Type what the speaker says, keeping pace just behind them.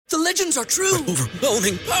The legends are true.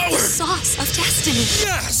 Overwhelming power! Sauce of destiny.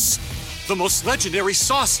 Yes! The most legendary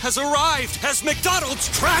sauce has arrived as McDonald's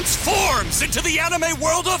transforms into the anime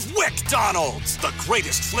world of WickDonald's. The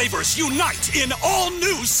greatest flavors unite in all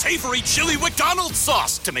new savory chili McDonald's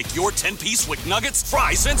sauce to make your 10-piece Wick Nuggets,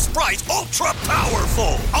 fries, and Sprite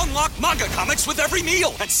ultra-powerful. Unlock manga comics with every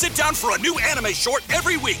meal and sit down for a new anime short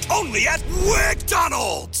every week only at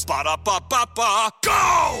WickDonald's. Ba-da-ba-ba-ba,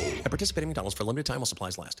 go! At participating McDonald's for a limited time while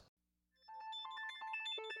supplies last.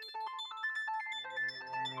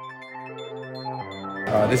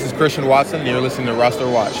 This is Christian Watson, and you're listening to Roster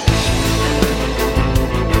Watch.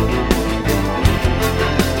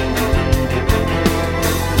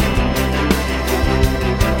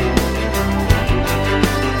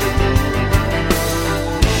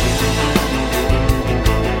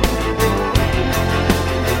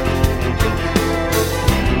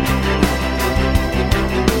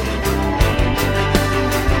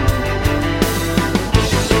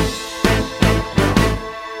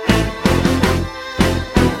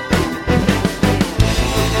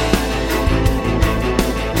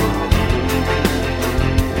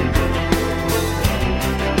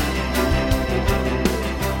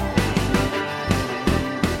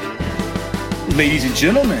 Ladies and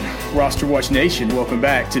gentlemen, Roster Watch Nation, welcome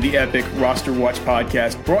back to the epic Roster Watch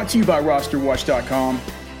podcast brought to you by rosterwatch.com.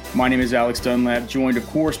 My name is Alex Dunlap, joined, of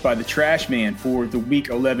course, by the Trash Man for the Week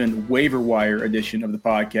 11 waiver wire edition of the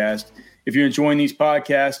podcast. If you're enjoying these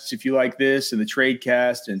podcasts, if you like this and the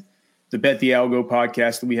Tradecast and the Bet the Algo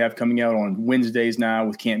podcast that we have coming out on Wednesdays now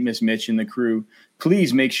with Can't Miss Mitch and the crew,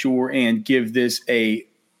 please make sure and give this a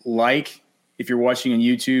like if you're watching on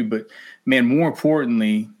YouTube. But man, more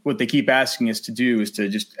importantly, what they keep asking us to do is to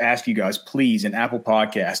just ask you guys, please, in Apple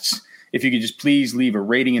Podcasts, if you could just please leave a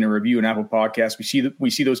rating and a review in Apple Podcasts.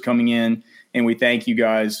 We see those coming in, and we thank you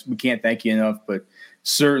guys. We can't thank you enough, but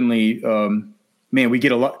certainly, man, we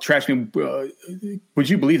get a lot. Trash Man, would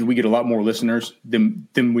you believe that we get a lot more listeners than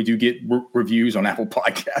we do get reviews on Apple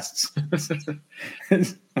Podcasts?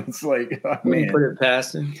 It's like, oh, man. Put it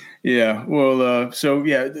past him. Yeah. Well, so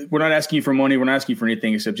yeah, we're not asking you for money. We're not asking you for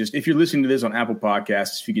anything except just if you're listening to this on Apple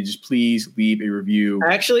Podcasts, if you could just please leave a review.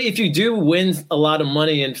 Actually, if you do win a lot of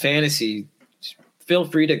money in fantasy, feel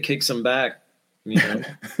free to kick some back. You know?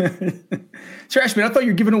 Trash Man, I thought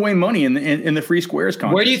you were giving away money in the free squares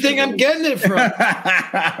contest. Where do you think I'm getting it from?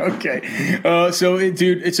 Okay.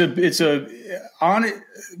 Dude,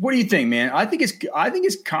 what do you think, man? I think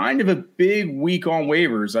it's kind of a big week on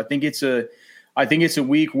waivers. I think it's a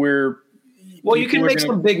week where you can make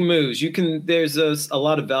some big moves. There's a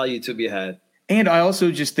lot of value to be had. And I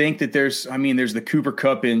also just think that there's the Cooper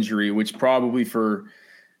Kupp injury, which probably for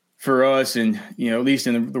us and, at least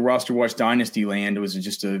in the Roster Watch Dynasty land, it was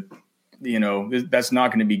just that's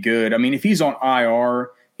not going to be good. I mean, if he's on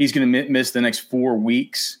IR, he's going to miss the next 4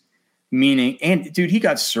 weeks, and dude, he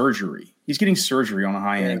got surgery. He's getting surgery on a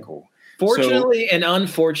high ankle. Fortunately and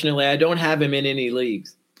unfortunately, I don't have him in any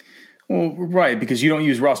leagues. Well, right, because you don't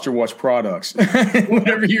use Roster Watch products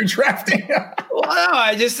whenever you're drafting. Well,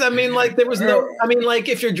 there was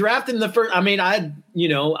if you're drafting the first, I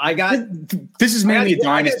got. This is mainly a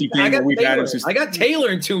dynasty thing where we've had him since. I got Taylor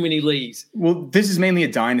in too many leagues. Well, this is mainly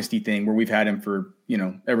a dynasty thing where we've had him for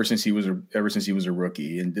ever since he was a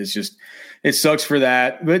rookie, and it sucks for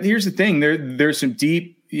that. But here's the thing: there's some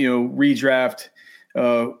deep redraft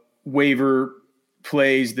waiver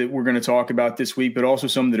plays that we're going to talk about this week, but also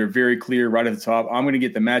some that are very clear right at the top. I'm going to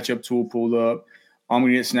get the matchup tool pulled up. I'm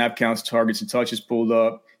going to get snap counts, targets, and touches pulled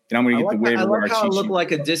up, and I'm going to get the waiver wire. I like how it looked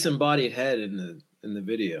like a disembodied head in the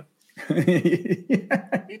video.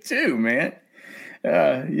 Yeah, me too, man.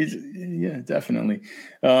 Yeah, definitely.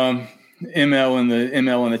 ML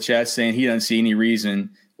in the chat saying he doesn't see any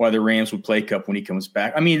reason why the Rams would play Kupp when he comes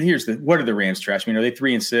back. I mean, what are the Rams, Trash? Are they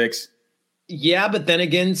 3-6? Yeah, but then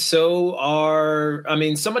again, somebody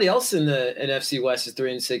else in the NFC West is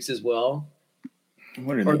 3-6 as well.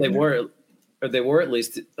 What are they? They were at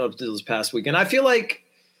least up to this past week. And I feel like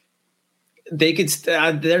they could.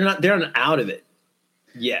 They're not out of it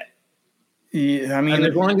yet. Yeah, and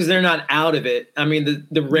as long as they're not out of it,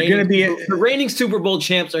 the reigning Super Bowl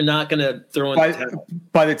champs are not going to throw in the towel.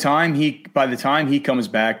 By the time he comes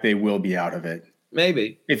back, they will be out of it.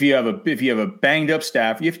 Maybe if you have a banged up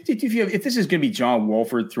staff, if this is going to be John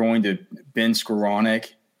Wolford throwing to Ben Skoranek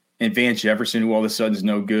and Van Jefferson, who all of a sudden is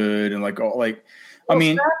no good, and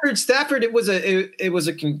Stafford, it was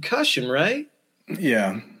a concussion, right?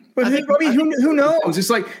 Yeah, but who knows? It's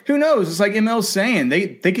like who knows? It's like ML's saying they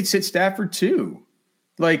could sit Stafford too.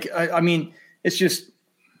 It's just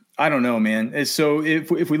I don't know, man. And so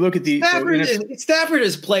if we look at the Stafford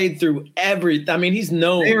has played through every. I mean, he's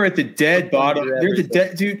known. They're at the dead bottom. They're the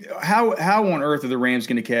dead dude. How on earth are the Rams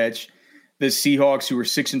going to catch the Seahawks, who are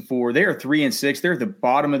 6-4? They are 3-6. They're at the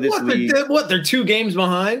bottom of this league. They're 2 games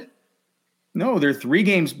behind. No, they're 3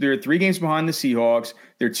 games. They're 3 games behind the Seahawks.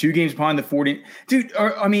 They're 2 games behind the 40. Dude,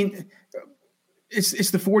 I mean,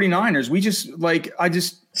 it's the 49ers.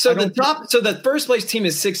 So the first place team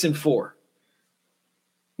is 6-4.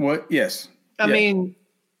 What? Yes. I mean,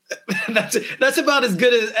 that's about as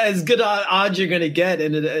good odds you're going to get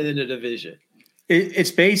in a division. It's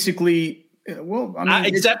basically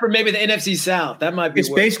except for maybe the NFC South. That might be. It's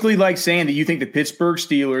basically like saying that you think the Pittsburgh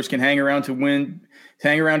Steelers can hang around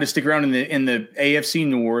to stick around in the AFC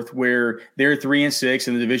North, where they're 3-6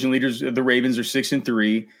 and the division leaders, the Ravens, are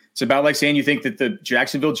 6-3. It's about like saying you think that the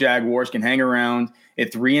Jacksonville Jaguars can hang around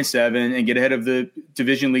at 3-7 and get ahead of the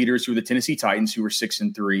division leaders, who are the Tennessee Titans, who are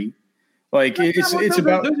 6-3. Like it's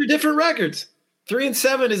about those are different records.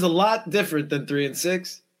 3-7 is a lot different than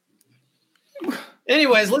 3-6.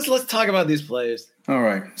 Anyways, let's talk about these players. All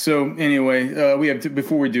right. So anyway,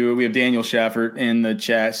 before we do it, we have Daniel Shaffert in the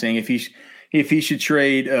chat saying if he should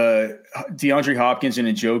trade DeAndre Hopkins and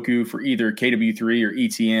Njoku for either KW3 or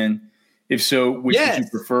ETN. If so, which would you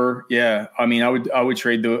prefer? Yeah, I mean, I would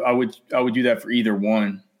trade I would do that for either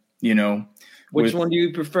one. You know, which one do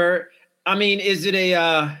you prefer? I mean, is it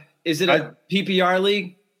a PPR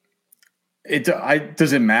league?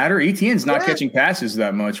 Does it matter? ETN's not catching passes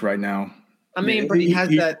that much right now. I mean, but he has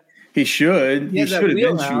that. He should. He should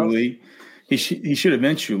eventually. He should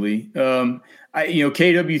eventually.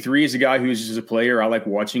 KW3 is a guy who's just a player I like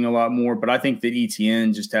watching a lot more, but I think that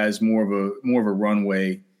ETN just has more of a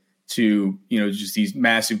runway to, just these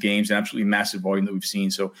massive games and absolutely massive volume that we've seen.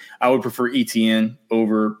 So I would prefer ETN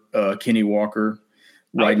over Kenny Walker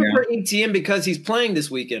right now. I prefer ETN because he's playing this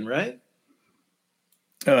weekend, right?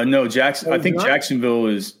 No, Jackson. I think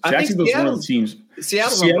Jacksonville's one of the teams.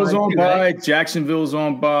 Seattle's on bye. Right? Jacksonville's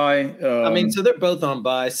on bye. So they're both on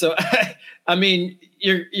bye. So, I mean,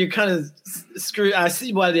 you're kind of screwed. I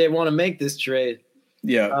see why they want to make this trade.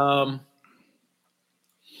 Yeah.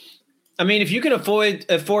 I mean, if you can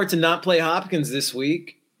afford to not play Hopkins this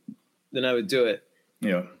week, then I would do it.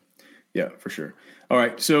 Yeah, for sure. All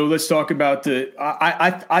right, so let's talk about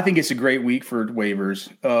I think it's a great week for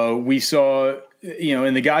waivers. We saw,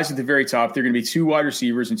 and the guys at the very top, they're going to be 2 wide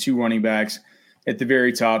receivers and 2 running backs at the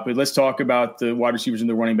very top. But let's talk about the wide receivers and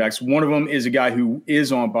the running backs. One of them is a guy who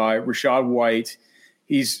is on bye, Rachaad White.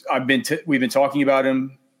 We've been talking about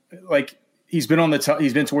him like. He's been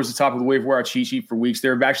towards the top of the waiver wire cheat sheet for weeks.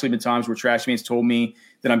 There have actually been times where Trash Man's told me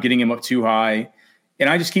that I'm getting him up too high. And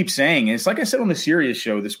I just keep saying, and it's like I said on the Sirius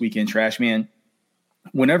show this weekend, Trash Man,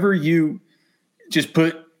 whenever you just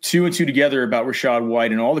put 2 and 2 together about Rachaad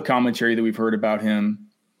White and all the commentary that we've heard about him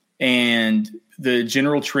and the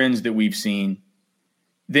general trends that we've seen,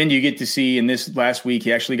 then you get to see in this last week,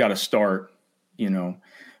 he actually got a start, the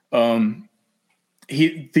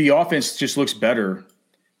offense just looks better.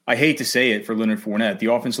 I hate to say it for Leonard Fournette.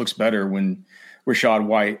 The offense looks better when Rachaad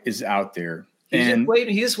White is out there. He's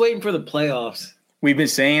just waiting for the playoffs. We've been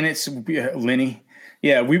saying it, Lenny.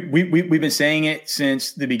 Yeah, we've been saying it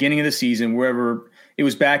since the beginning of the season, wherever it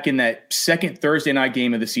was back in that second Thursday night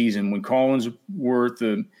game of the season when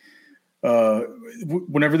Collinsworth,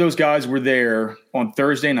 whenever those guys were there on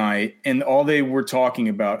Thursday night, and all they were talking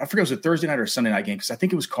about, I forget if it was a Thursday night or a Sunday night game, because I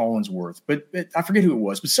think it was Collinsworth, but I forget who it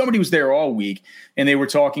was, but somebody was there all week, and they were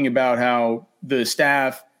talking about how the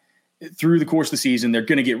staff, through the course of the season, they're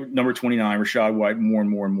going to get number 29, Rachaad White, more and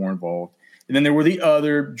more and more involved. And then there were the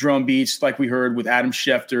other drum beats, like we heard with Adam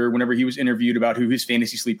Schefter, whenever he was interviewed about who his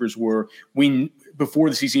fantasy sleepers were. Before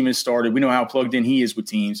the season even started, we know how plugged in he is with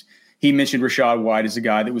teams. He mentioned Rachaad White as a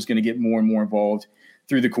guy that was going to get more and more involved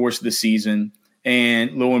through the course of the season.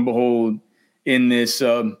 And lo and behold, in this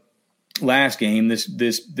last game, this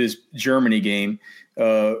Germany game,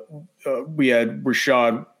 we had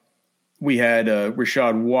Rachaad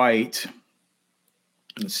White.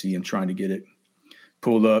 Let's see, I'm trying to get it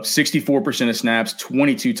pulled up. 64% of snaps,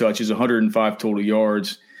 22 touches, 105 total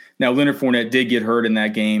yards. Now, Leonard Fournette did get hurt in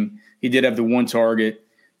that game. He did have the 1 target,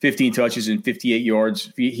 15 touches and 58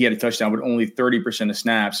 yards. He had a touchdown, but only 30% of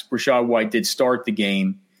snaps. Rachaad White did start the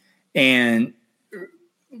game, and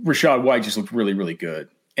Rachaad White just looked really, really good.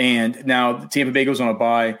 And now Tampa Bay goes on a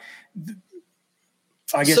bye.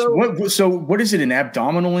 I guess what is it, an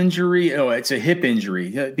abdominal injury? Oh, it's a hip injury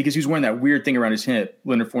because he was wearing that weird thing around his hip.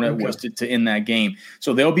 Leonard Fournette was to end that game.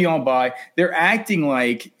 So they'll be on bye. They're acting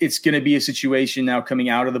like it's going to be a situation now coming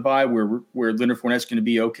out of the bye where Leonard Fournette's going to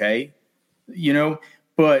be okay,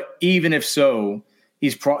 But even if so,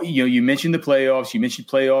 He's you mentioned the playoffs. You mentioned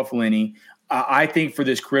playoff Lenny. I think for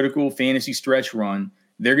this critical fantasy stretch run,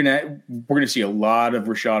 we're gonna see a lot of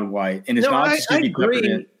Rachaad White, and it's not just going to be peppered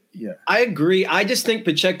in. Yeah, I agree. I just think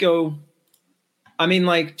Pacheco. I mean,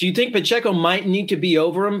 do you think Pacheco might need to be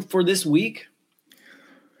over him for this week?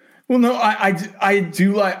 Well, no, I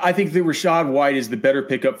do I think that Rachaad White is the better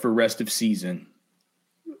pickup for rest of season.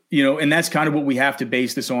 And that's kind of what we have to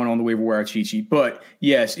base this on the waiver wire cheat sheet. But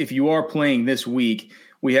yes, if you are playing this week,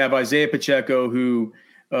 we have Isaiah Pacheco, who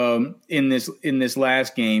in this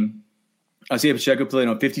last game, Isaiah Pacheco played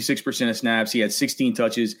on 56% of snaps. He had 16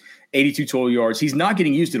 touches, 82 total yards. He's not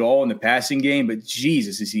getting used at all in the passing game, but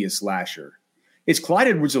Jesus, is he a slasher? It's Clyde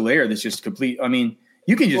Edwards-Helaire that's just complete. I mean,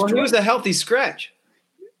 you can just. Well, he was a healthy scratch.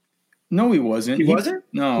 No, he wasn't. He wasn't?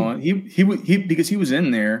 No, he because he was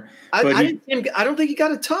in there. I don't think he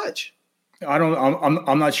got a touch.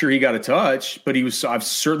 I'm not sure he got a touch, but he was. I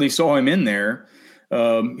certainly saw him in there.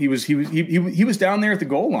 He was down there at the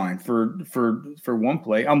goal line for one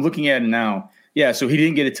play. I'm looking at it now. Yeah, so he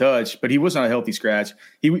didn't get a touch, but he was not a healthy scratch.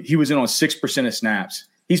 He was in on 6% of snaps.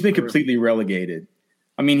 He's been completely relegated.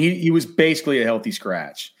 I mean, he was basically a healthy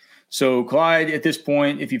scratch. So Clyde, at this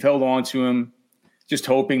point, if you've held on to him, just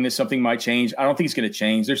hoping that something might change. I don't think it's going to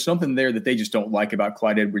change. There's something there that they just don't like about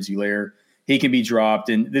Clyde Edwards-Helaire. He can be dropped,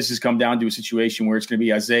 and this has come down to a situation where it's going to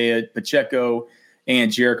be Isaiah Pacheco and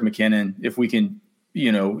Jerick McKinnon. If we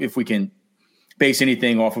can base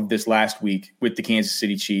anything off of this last week with the Kansas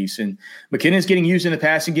City Chiefs, and McKinnon's getting used in the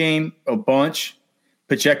passing game a bunch.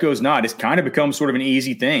 Pacheco's not. It's kind of become sort of an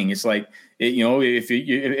easy thing. It's like, if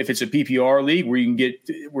it's a PPR league where you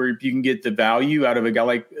can get the value out of a guy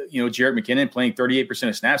like, Jerick McKinnon playing 38%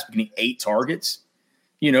 of snaps, getting 8 targets,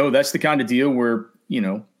 that's the kind of deal where,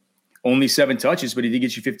 only 7 touches, but he did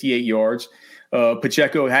get you 58 yards.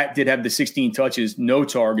 Pacheco did have the 16 touches, no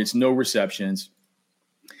targets, no receptions,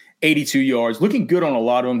 82 yards, looking good on a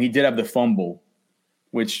lot of them. He did have the fumble,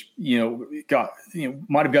 which,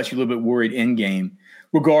 might have got you a little bit worried in game.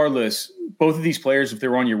 Regardless, both of these players, if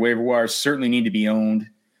they're on your waiver wire, certainly need to be owned.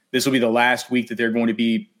 This will be the last week that they're going to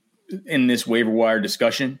be in this waiver wire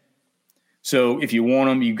discussion. So if you want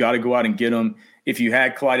them, you got to go out and get them. If you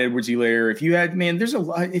had Clyde Edwards-Helaire, if you had, there's a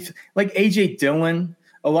lot, like A.J. Dillon,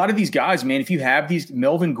 a lot of these guys, man, if you have these,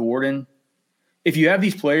 Melvin Gordon, if you have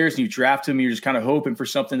these players and you draft them, you're just kind of hoping for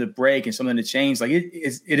something to break and something to change. Like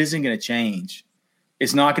it isn't going to change.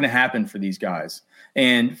 It's not going to happen for these guys.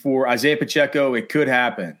 And for Isaiah Pacheco, it could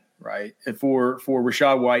happen, right? For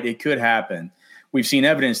Rachaad White, it could happen. We've seen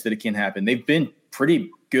evidence that it can happen. They've been pretty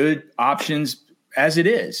good options as it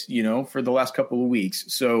is, for the last couple of weeks.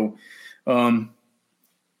 So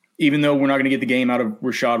even though we're not going to get the game out of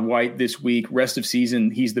Rachaad White this week, rest of season,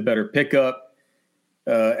 he's the better pickup.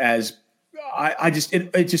 It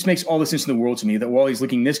just makes all the sense in the world to me that while he's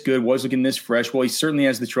looking this good, was looking this fresh, well, he certainly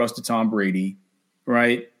has the trust of Tom Brady,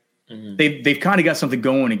 right? Mm-hmm. They've kind of got something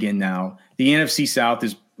going again now. The NFC South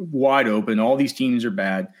is wide open. All these teams are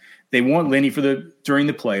bad. They want Lenny during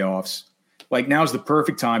the playoffs. Like, now's the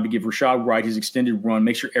perfect time to give Rachaad White his extended run,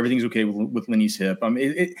 make sure everything's okay with Lenny's hip.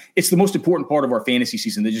 It's the most important part of our fantasy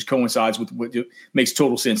season that just coincides with what makes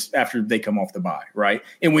total sense after they come off the bye, right?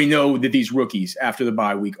 And we know that these rookies after the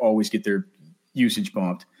bye week always get their usage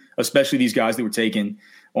bumped, especially these guys that were taken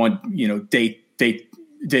on, day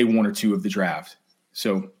 1 or 2 of the draft.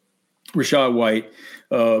 So Rachaad White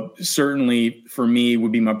certainly for me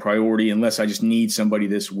would be my priority unless I just need somebody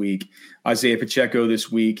this week. Isaiah Pacheco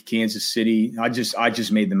this week, Kansas City. I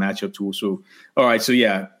just made the matchup tool. So, all right. So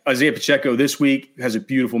yeah, Isaiah Pacheco this week has a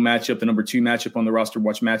beautiful matchup, the number 2 matchup on the Roster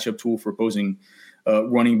Watch matchup tool for opposing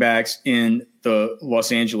running backs in the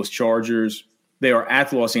Los Angeles Chargers. They are at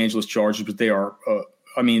the Los Angeles Chargers, but they are,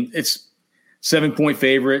 it's 7-point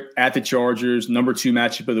favorite at the Chargers, number 2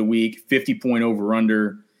 matchup of the week, 50-point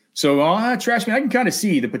over-under. So, Trash Man, I can kind of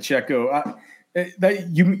see the Pacheco. That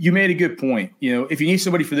you made a good point. If you need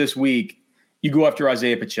somebody for this week, you go after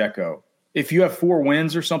Isaiah Pacheco. If you have 4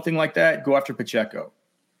 wins or something like that, go after Pacheco.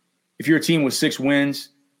 If you're a team with 6 wins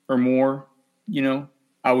or more,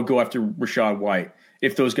 I would go after Rachaad White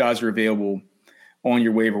if those guys are available on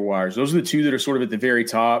your waiver wires. Those are the 2 that are sort of at the very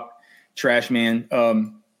top. Trash Man.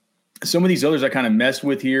 Some of these others I kind of messed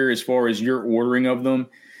with here as far as your ordering of them.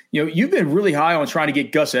 You've been really high on trying to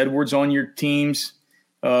get Gus Edwards on your teams.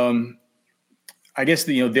 I guess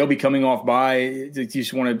they'll be coming off bye. Do you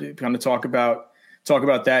just want to kind of talk about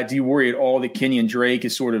that? Do you worry at all that Kenyon Drake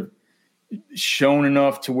is sort of shown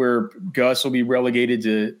enough to where Gus will be relegated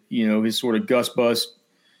to his sort of Gus Bus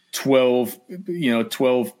 12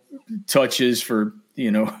 touches for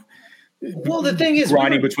Well, the thing is,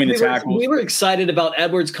 grinding between the tackles. We were excited about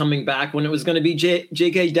Edwards coming back when it was going to be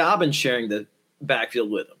J.K. Dobbins sharing the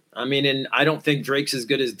backfield with him. I mean, and I don't think Drake's as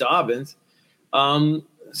good as Dobbins.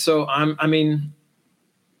 So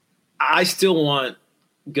I still want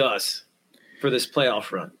Gus for this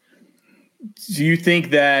playoff run. Do you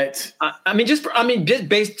think that? Just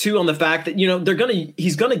based too on the fact that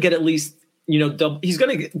he's gonna get at least he's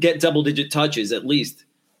gonna get double-digit touches at least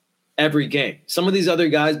every game. Some of these other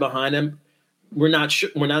guys behind him, we're not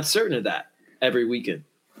certain of that every weekend.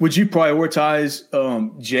 Would you prioritize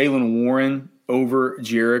Jaylen Warren over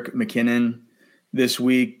Jerick McKinnon this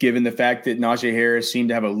week, given the fact that Najee Harris seemed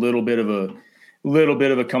to have a little bit of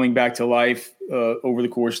a coming back to life over the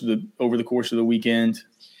course of the weekend?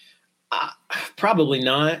 Probably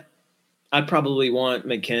not. I'd probably want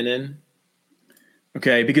McKinnon.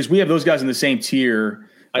 Okay, because we have those guys in the same tier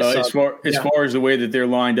as far as the way that they're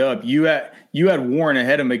lined up. You had Warren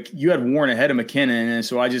ahead of McKinnon, and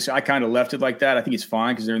so I kind of left it like that. I think it's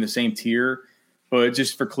fine because they're in the same tier. But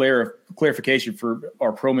just for clarification for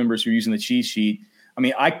our pro members who are using the cheat sheet, I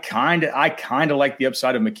mean, I kind of like the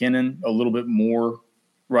upside of McKinnon a little bit more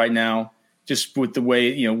right now, just with the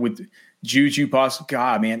way with Juju.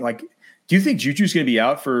 God, man, like, do you think Juju's going to be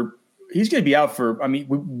out for? He's going to be out for. I mean,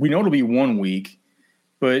 we know it'll be 1 week,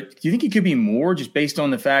 but do you think it could be more, just based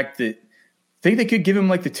on the fact that think they could give him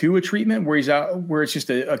like the Tua treatment where he's out, where it's just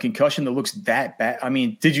a concussion that looks that bad? I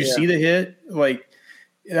mean, did you see the hit? Like,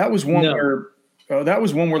 that was one where. That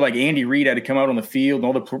was one where like Andy Reid had to come out on the field and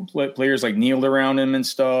all the players like kneeled around him and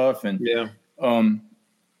stuff. And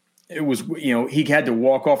it was, he had to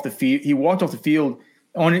walk off the field. He walked off the field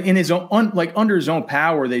in his own, under his own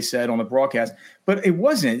power, they said on the broadcast, but it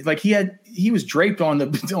wasn't like he was draped on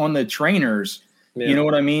the trainers. Yeah. You know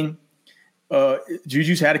what I mean?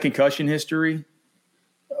 Juju's had a concussion history.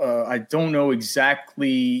 I don't know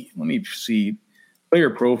exactly. Let me see. Player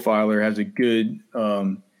Profiler has a good,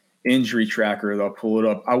 injury tracker. I'll pull it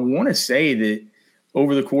up. I want to say that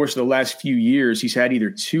over the course of the last few years, he's had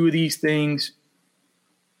either 2 of these things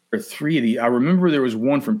or 3 of these. I remember there was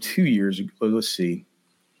one from 2 years ago. Let's see.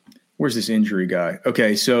 Where's this injury guy?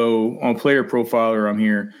 Okay, so on Player Profiler, I'm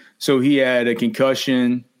here. So he had a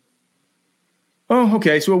concussion. Oh,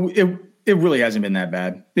 okay. So it really hasn't been that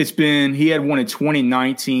bad. He had one in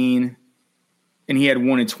 2019 and he had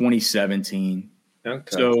one in 2017.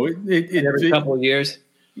 Okay. So every couple of years.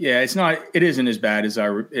 Yeah, it isn't as bad as I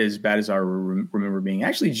remember being.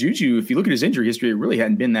 Actually, Juju, if you look at his injury history, it really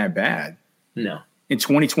hadn't been that bad. No. In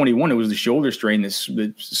 2021, it was the shoulder strain that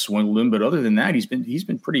swindled him, but other than that, he's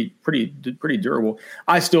been pretty durable.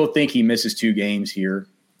 I still think he misses 2 games here.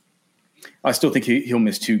 I still think he'll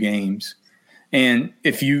miss 2 games. And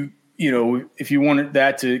if you wanted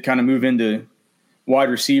that to kind of move into wide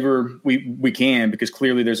receiver, we can, because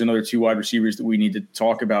clearly there's another 2 wide receivers that we need to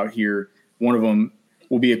talk about here. One of them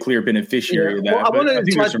will be a clear beneficiary of that. Well, I wanted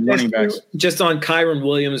to touch some running backs just on Kyren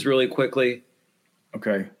Williams really quickly.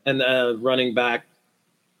 Okay. And running back.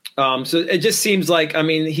 So it just seems like,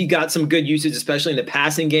 he got some good usage, especially in the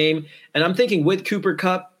passing game. And I'm thinking with Cooper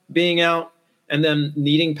Kupp being out and them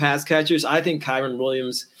needing pass catchers, I think Kyren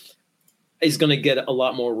Williams is going to get a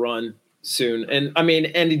lot more run soon. And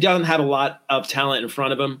he doesn't have a lot of talent in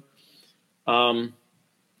front of him.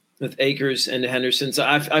 With Akers and Henderson. So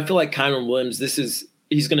I feel like Kyren Williams,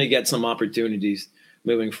 he's going to get some opportunities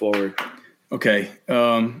moving forward. Okay.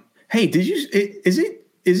 Hey, is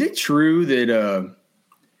it true that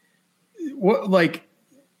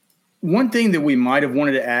one thing that we might have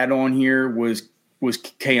wanted to add on here was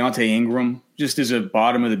Keontae Ingram, just as a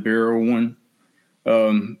bottom of the barrel one,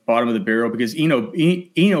 because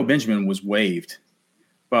Eno Benjamin was waived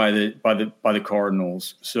by the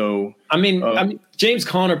Cardinals. So James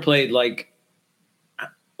Conner played like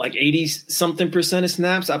 80-something% of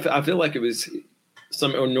snaps. I feel like it was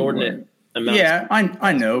some inordinate amount. Yeah,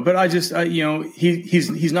 I know, but I just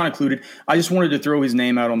he's not included. I just wanted to throw his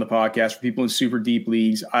name out on the podcast for people in super deep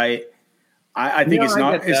leagues. I think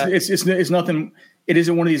it's nothing. It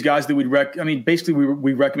isn't one of these guys that we'd basically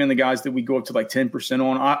we recommend the guys that we go up to like 10%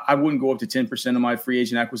 on. I wouldn't go up to 10% of my free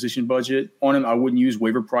agent acquisition budget on him. I wouldn't use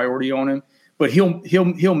waiver priority on him, but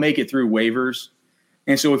he'll make it through waivers.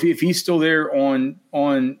 And so if he's still there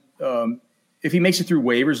if he makes it through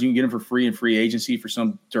waivers, you can get him for free in free agency for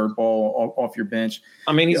some dirt ball off your bench.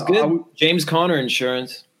 He's good. James Conner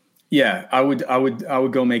insurance. Yeah, I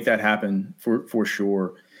would go make that happen for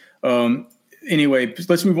sure. Anyway,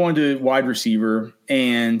 let's move on to wide receiver.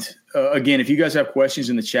 And again, if you guys have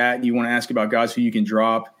questions in the chat and you want to ask about guys who you can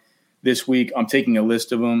drop this week, I'm taking a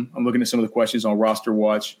list of them. I'm looking at some of the questions on Roster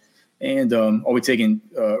Watch, and I'll be taking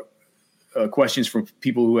questions from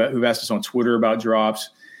people who've asked us on Twitter about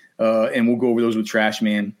drops, and we'll go over those with Trash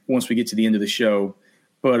Man once we get to the end of the show.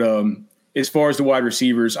 But as far as the wide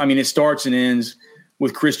receivers, I mean, it starts and ends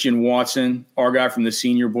with Christian Watson, our guy from the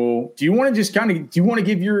Senior Bowl. Do you want to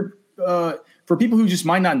give your for people who just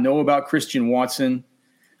might not know about Christian Watson?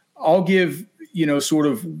 I'll give, sort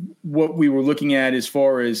of what we were looking at as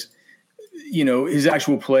far as, his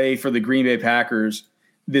actual play for the Green Bay Packers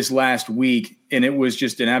this last week. And it was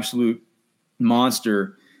just an absolute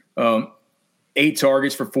monster. 8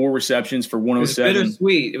 targets for 4 receptions for 107.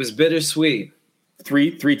 It was bittersweet.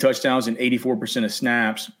 Three touchdowns and 84% of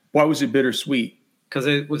snaps. Why was it bittersweet? Because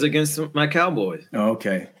it was against my Cowboys. Oh,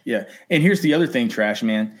 okay. Yeah. And here's the other thing, Trash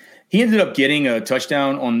Man. He ended up getting a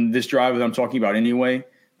touchdown on this drive that I'm talking about anyway,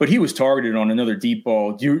 but he was targeted on another deep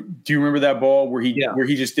ball. Do you remember that ball where he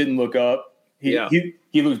just didn't look up?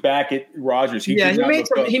 He looks back at Rodgers. He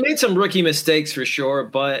made some rookie mistakes for sure,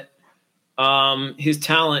 but his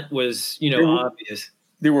talent was, obvious.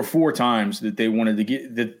 There were 4 times that they wanted to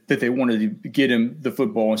get him the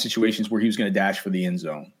football in situations where he was going to dash for the end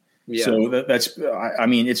zone. Yeah. So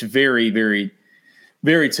it's very, very,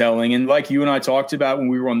 very telling. And like you and I talked about when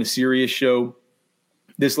we were on the Sirius show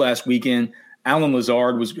this last weekend, Allen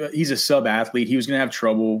Lazard he's a sub athlete. He was going to have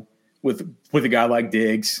trouble with a guy like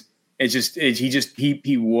Diggs. This was the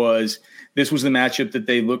matchup that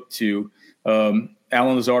they looked to. Allen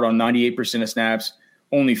Lazard on 98% of snaps,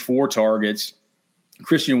 only 4 targets.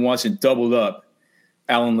 Christian Watson doubled up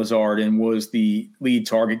Allen Lazard and was the lead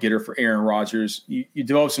target getter for Aaron Rodgers. You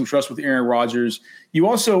develop some trust with Aaron Rodgers. You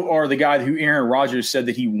also are the guy who Aaron Rodgers said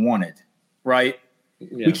that he wanted, right?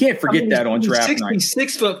 Yeah. We can't forget that on draft night.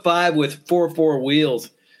 6'5" with 4.4 wheels.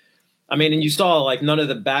 I mean, and you saw like none of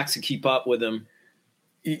the backs could keep up with him.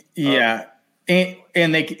 Yeah, and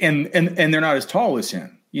they're not as tall as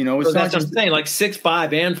him. It's that's what I'm saying. Like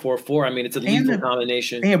 6'5" and 4.4. I mean, it's a lethal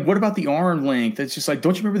combination. And what about the arm length? It's just like,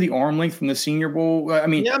 don't you remember the arm length from the Senior Bowl?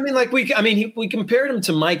 We compared him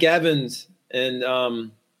to Mike Evans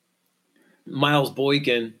and Miles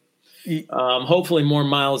Boykin. Hopefully more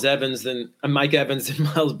Miles Evans than Mike Evans and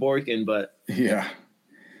Miles Boykin, but yeah,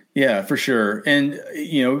 for sure. And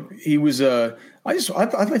he was. I'd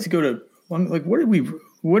like to go to like what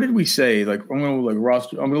did we say? Like I'm gonna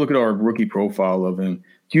look at our rookie profile of him.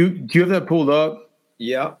 Do you have that pulled up?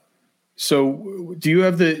 Yeah. So do you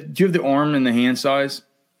have the arm and the hand size?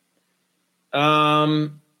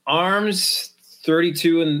 Arms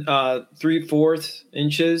 32 and 3/4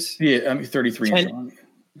 inches. Yeah, I mean 33 inches.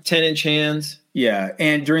 10-inch hands. Yeah,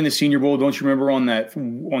 and during the Senior Bowl, don't you remember on that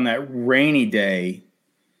rainy day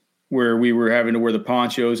where we were having to wear the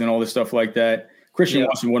ponchos and all this stuff like that? Christian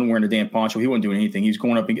Watson wasn't wearing a damn poncho. He wasn't doing anything. He was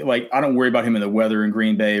going up and I don't worry about him in the weather in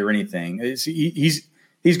Green Bay or anything.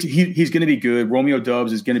 He's going to be good. Romeo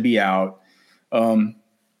Doubs is going to be out.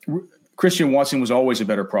 Christian Watson was always a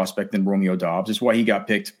better prospect than Romeo Doubs. That's why he got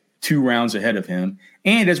picked 2 rounds ahead of him.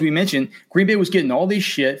 And as we mentioned, Green Bay was getting all this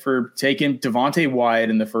shit for taking Devontae Wyatt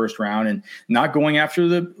in the first round and not going after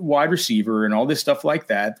the wide receiver and all this stuff like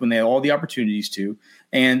that when they had all the opportunities to.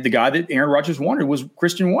 And the guy that Aaron Rodgers wanted was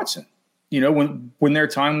Christian Watson. When their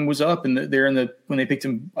time was up and when they picked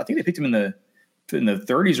him, I think they picked him in the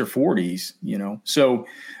 30s or 40s. So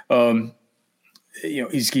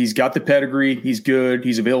he's got the pedigree. He's good.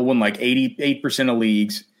 He's available in like 88% of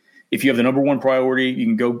leagues. If you have the number 1 priority, you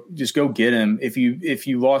can go get him. If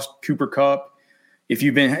you lost Cooper Kupp, if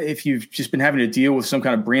you've just been having to deal with some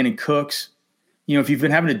kind of Brandon Cooks, if you've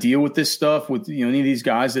been having to deal with this stuff with any of these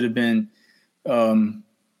guys that have been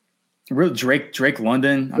really Drake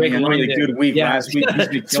London. I had a good week last week.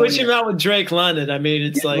 Switch him out with Drake London. I mean,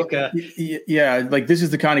 it's like this is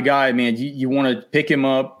the kind of guy, man. You want to pick him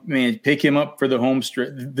up, man. Pick him up for the home stretch.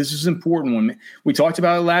 This is an important one. We talked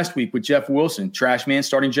about it last week with Jeff Wilson. Trash Man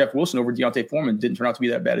starting Jeff Wilson over Deontay Foreman didn't turn out to be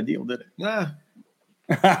that bad a deal, did it? Nah.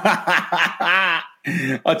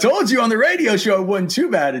 I told you on the radio show it wasn't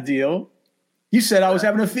too bad a deal. You said I was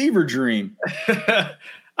having a fever dream.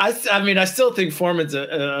 I still think Foreman's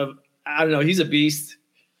I don't know. He's a beast.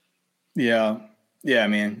 Yeah,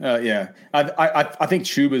 man. I think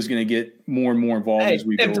Chuba is going to get more and more involved as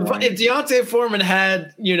we go along. If Deontay Foreman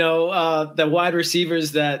had, the wide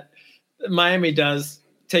receivers that Miami does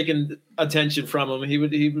taking attention from him, he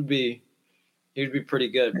would be pretty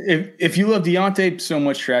good. If you love Deontay so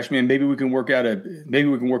much, Trash Man, maybe we can work out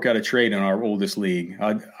a trade in our oldest league.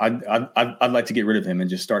 I'd like to get rid of him and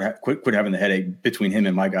just quit having the headache between him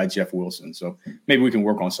and my guy Jeff Wilson. So maybe we can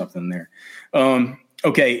work on something there.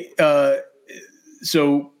 Okay,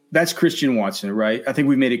 so that's Christian Watson, right? I think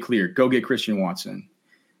we've made it clear. Go get Christian Watson.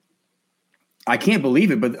 I can't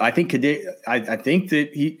believe it, but I think I think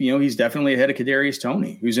that he's definitely ahead of Kadarius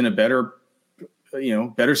Toney, who's in a better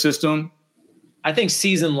system. I think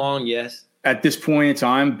season long, yes. At this point in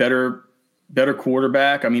time, better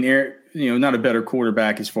quarterback. I mean, not a better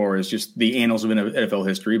quarterback as far as just the annals of NFL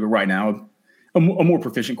history, but right now, a more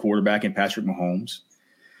proficient quarterback in Patrick Mahomes.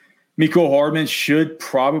 Mecole Hardman should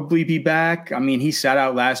probably be back. I mean, he sat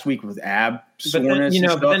out last week with ab soreness.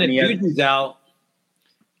 But then if Juju's out,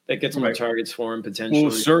 that gets more targets for him potentially.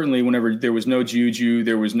 Well, certainly whenever there was no Juju,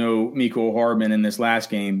 there was no Mecole Hardman in this last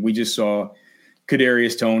game. We just saw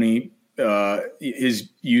Kadarius Toney, his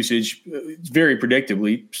usage very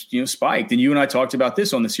predictably, spiked. And you and I talked about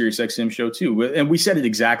this on the SiriusXM show too, and we said it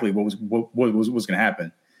exactly what was going to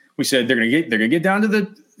happen. We said they're going to get down in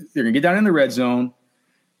the red zone.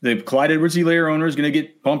 The Clyde Edwards-Helaire owner is going to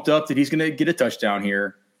get pumped up that he's going to get a touchdown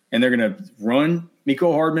here, and they're going to run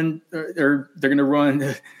Mecole Hardman, or they're going to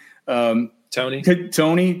run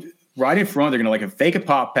Toney right in front. They're going to fake a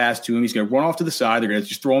pop pass to him. He's going to run off to the side. They're going to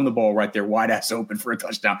just throw him the ball right there, wide ass open for a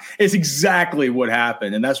touchdown. It's exactly what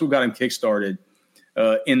happened, and that's what got him kickstarted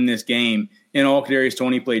in this game. In all, Kadarius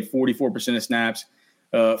Toney played 44% of snaps,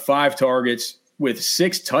 5 targets with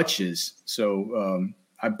 6 touches. So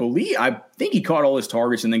I think he caught all his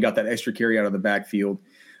targets and then got that extra carry out of the backfield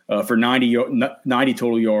for 90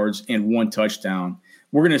 total yards and 1 touchdown.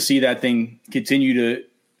 We're going to see that thing continue to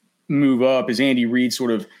move up as Andy Reid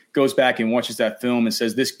sort of goes back and watches that film and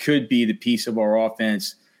says this could be the piece of our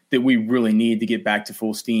offense that we really need to get back to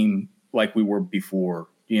full steam like we were before.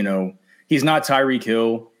 He's not Tyreek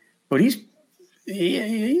Hill, but he's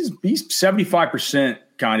 75%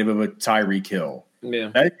 kind of a Tyreek Hill.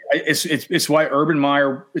 Yeah, it's why Urban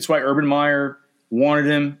Meyer wanted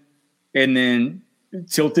him, and then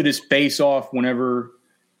tilted his face off whenever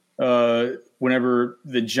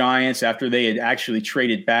the Giants, after they had actually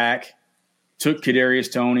traded back, took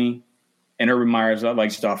Kadarius Toney, and Urban Meyer's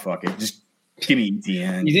like, stop, fuck it, just give me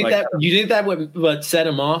ETN. You think that would set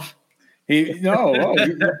him off? For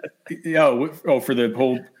the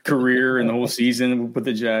whole career and the whole season with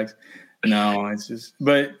the Jags. No, it's just,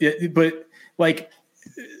 but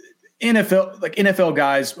NFL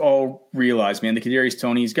guys all realize, man, the Kadarius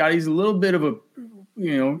Toney, he's a little bit of a,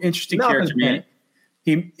 interesting character, man.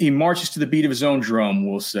 He marches to the beat of his own drum,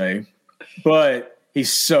 we'll say, but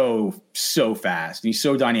he's so fast. And he's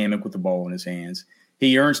so dynamic with the ball in his hands.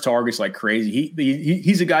 He earns targets like crazy.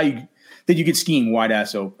 He's a guy that you could scheme wide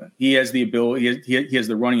ass open. He has the ability. He has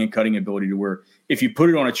the running and cutting ability to where if you put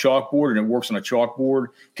it on a chalkboard and it works on a chalkboard,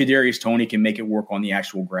 Kadarius Toney can make it work on the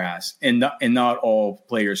actual grass. And not all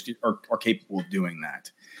players are capable of doing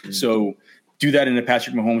that. Mm-hmm. So do that in a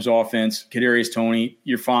Patrick Mahomes offense. Kadarius Toney,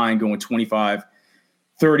 you're fine going 25,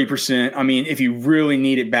 30%. I mean, if you really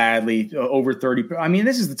need it badly, over 30. I mean,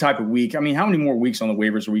 this is the type of week. I mean, how many more weeks on the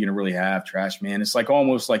waivers are we going to really have, Trash Man? It's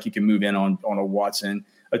almost like you can move in on a Watson,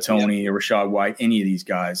 a Toney, a Rachaad White, any of these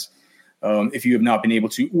guys. If you have not been able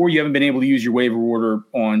to, or you haven't been able to use your waiver order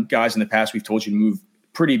on guys in the past, we've told you to move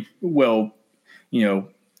pretty well. I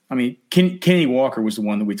mean, Kenny Walker was the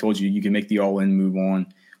one that we told you can make the all-in move on.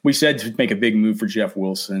 We said to make a big move for Jeff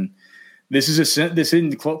Wilson. This isn't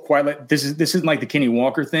like the Kenny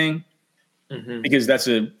Walker thing, mm-hmm. because that's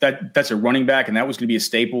a running back, and that was going to be a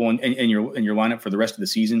staple in your lineup for the rest of the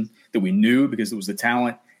season that we knew because it was the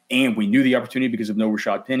talent, and we knew the opportunity because of no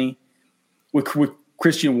Rashad Penny. With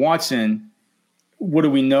Christian Watson, what do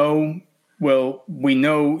we know? Well, we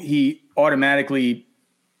know he automatically.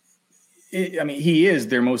 He is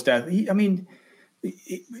their most athlete.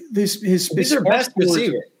 His their best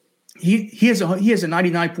receiver. He has a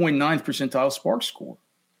 99.9 percentile SPARQ score.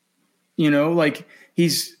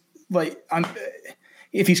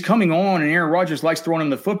 If he's coming on and Aaron Rodgers likes throwing him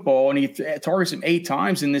the football and he targets him 8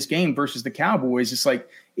 times in this game versus the Cowboys, it's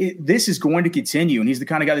this is going to continue, and he's the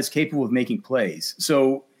kind of guy that's capable of making plays.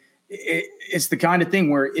 So it's the kind of thing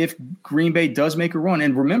where if Green Bay does make a run,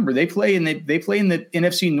 and remember they play in the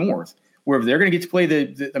NFC North, where they're going to get to play they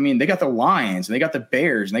got the Lions and they got the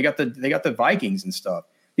Bears and they got the Vikings and stuff.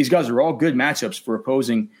 These guys are all good matchups for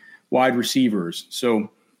opposing wide receivers. So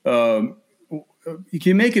you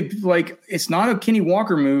can make it it's not a Kenny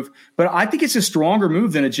Walker move, but I think it's a stronger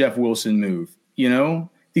move than a Jeff Wilson move.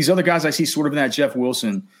 These other guys I see sort of in that Jeff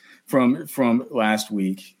Wilson from last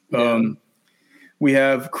week. Yeah. We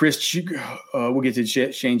have we'll get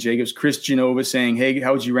to Shane Jacobs, Chris Genova saying, hey,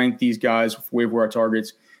 how would you rank these guys for waiver wire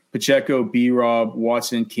targets? Pacheco, B-Rob,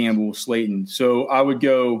 Watson, Campbell, Slayton. So I would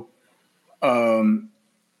go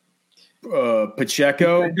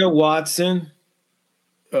Pacheco, Watson.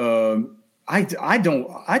 I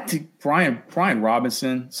I think Brian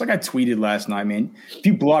Robinson. It's like I tweeted last night, man. If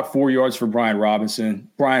you block 4 yards for Brian Robinson's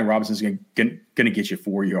gonna get you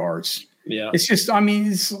 4 yards. Yeah, it's just, I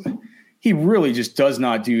mean, he really just does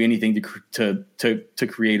not do anything to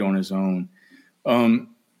create on his own.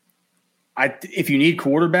 If you need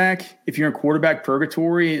quarterback, if you're in quarterback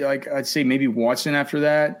purgatory, like I'd say maybe Watson after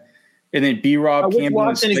that, and then B-Rob. Which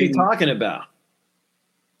Watson is he talking about?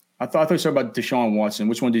 I thought he was talking about Deshaun Watson.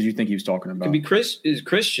 Which one did you think he was talking about? Could be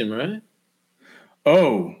Christian, right?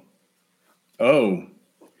 Oh,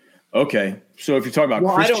 okay. So if you're talking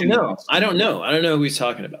about Christian, I don't know who he's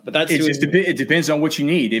talking about. But it depends on what you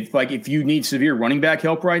need. If you need severe running back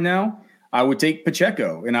help right now, I would take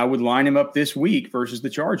Pacheco and I would line him up this week versus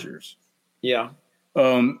the Chargers. Yeah.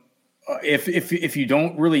 If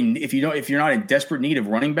you're not in desperate need of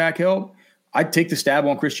running back help, I'd take the stab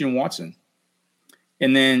on Christian Watson.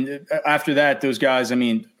 And then after that, those guys, I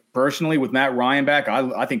mean, personally, with Matt Ryan back,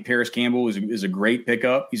 I think Paris Campbell is a great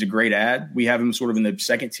pickup. He's a great ad. We have him sort of in the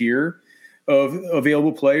second tier of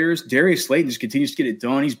available players. Darius Slayton just continues to get it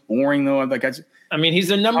done. He's boring, though. He's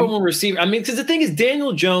the number one receiver. I mean, because the thing is,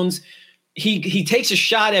 Daniel Jones, he takes a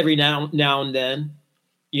shot every now and then,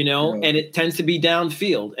 and it tends to be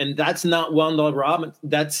downfield. And that's not Wan'Dale Robinson.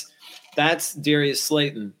 That's Darius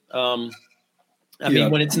Slayton. I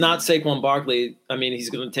mean, when it's not Saquon Barkley, I mean,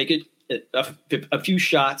 he's going to take a few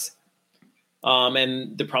shots,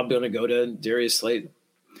 and they're probably going to go to Darius Slayton.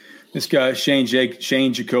 This guy, Shane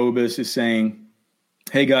Jacobus, is saying,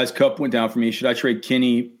 hey, guys, Kupp went down for me. Should I trade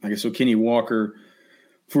Kenny Walker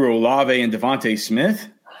for Olave and Devontae Smith?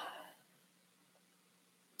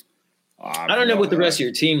 I don't know what the rest of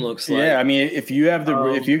your team looks like. Yeah, I mean, if you have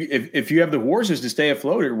the if you have the horses to stay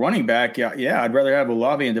afloat at running back, yeah, I'd rather have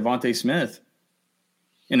Olave and Devontae Smith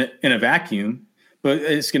in a vacuum. But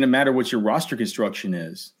it's going to matter what your roster construction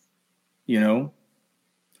is,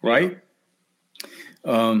 right?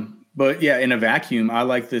 But yeah, in a vacuum, I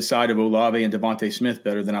like the side of Olave and Devontae Smith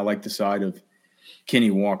better than I like the side of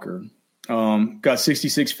Kenny Walker. Got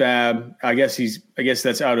 66 fab. I guess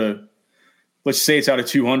that's out of, let's say it's out of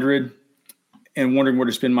 200, and wondering where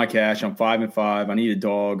to spend my cash. I'm 5-5. I need a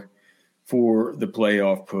dog for the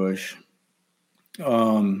playoff push.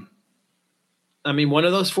 I mean, one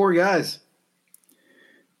of those four guys.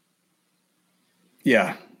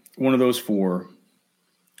 Yeah, one of those four.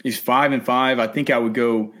 He's 5-5. I think I would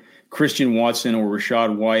go Christian Watson or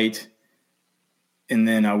Rachaad White, and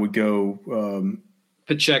then I would go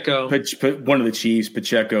Pacheco. One of the Chiefs,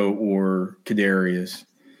 Pacheco or Kadarius.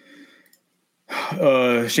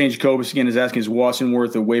 Shane Jacobus again is asking, is Watson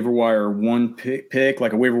worth a waiver wire one pick,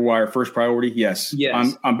 like a waiver wire first priority? Yes.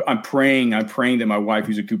 I'm praying that my wife,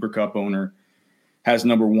 who's a Cooper Kupp owner, has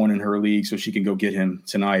number one in her league so she can go get him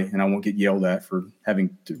tonight, and I won't get yelled at for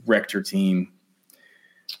having wrecked her team.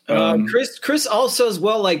 Chris also as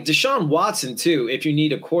well, like Deshaun Watson too. If you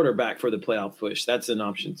need a quarterback for the playoff push, that's an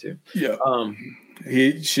option too. Yeah.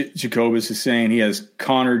 Jacobus is saying he has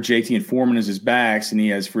Connor, JT, and Foreman as his backs, and he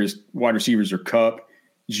has for his wide receivers are Kupp,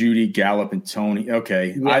 Judy, Gallup, and Tony.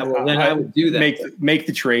 Okay, I would do that. Make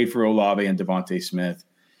the trade for Olave and Devontae Smith.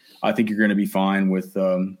 I think you're going to be fine with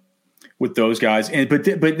those guys.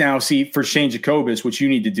 But now see, for Shane Jacobus, what you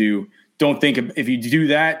need to do, don't think if you do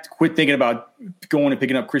that, quit thinking about going and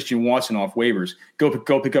picking up Christian Watson off waivers. Go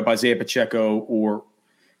pick up Isaiah Pacheco or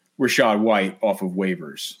Rachaad White off of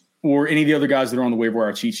waivers, or any of the other guys that are on the waiver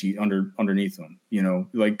wire cheat sheet underneath them.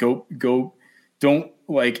 Like go. Don't,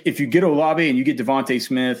 like, if you get Olave and you get Devontae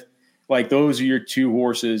Smith, like those are your two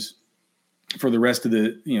horses for the rest of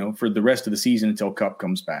the season until Kupp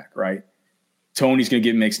comes back, right? Tony's going to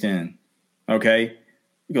get mixed in. Okay.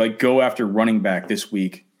 Like, go after running back this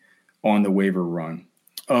week on the waiver run.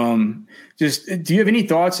 Do you have any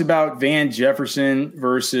thoughts about Van Jefferson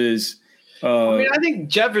versus, I think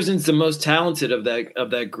Jefferson's the most talented of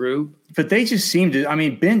that group. But they just seem to. I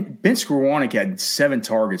mean, Ben Skowronek had 7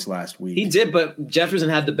 targets last week. He did, but Jefferson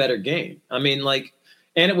had the better game. I mean,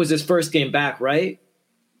 and it was his first game back, right?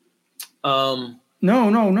 No.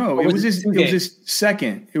 It was his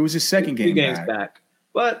second. It was his second game. 2 games back.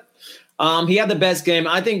 But he had the best game.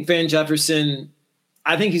 I think Van Jefferson.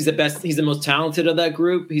 I think he's the best. He's the most talented of that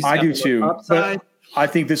group. I do too. Upside. But I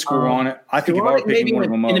think this Skowronek. I think if I were picking one of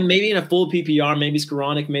them up, maybe in a full PPR, maybe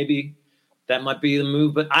Skowronek, maybe that might be the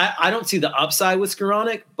move. But I don't see the upside with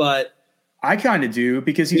Skowronek. But I kind of do,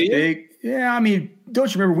 because he's big. Yeah, I mean,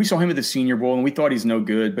 don't you remember we saw him at the Senior Bowl and we thought he's no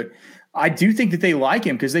good, but I do think that they like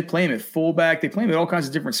him because they play him at fullback. They play him at all kinds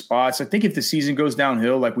of different spots. I think if the season goes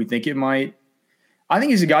downhill like we think it might, I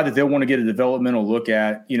think he's a guy that they'll want to get a developmental look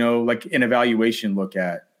at, like an evaluation look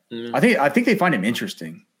at. I think they find him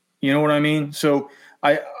interesting. You know what I mean? So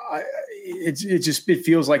it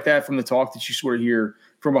feels like that from the talk that you sort of hear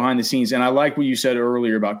from behind the scenes. And I like what you said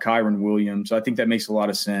earlier about Kyron Williams. I think that makes a lot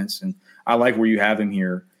of sense. And I like where you have him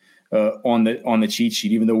here on the cheat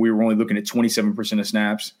sheet, even though we were only looking at 27% of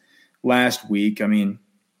snaps last week. I mean,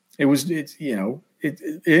 it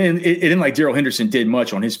didn't like Darrell Henderson did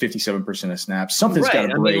much on his 57% of snaps. Something's got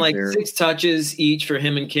to break there. 6 touches each for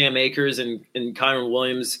him and Cam Akers and Kyron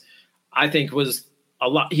Williams, I think was a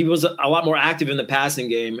lot. He was a lot more active in the passing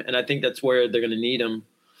game, and I think that's where they're going to need him.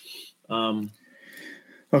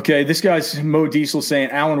 Okay, this guy's Mo Diesel saying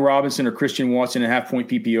Allen Robinson or Christian Watson at half-point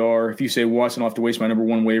PPR. If you say Watson, I'll have to waste my number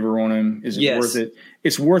 1 waiver on him. Is it worth it?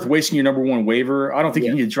 It's worth wasting your number 1 waiver. I don't think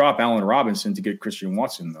you need to drop Allen Robinson to get Christian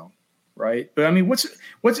Watson, though, right? But, I mean, what's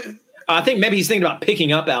I think maybe he's thinking about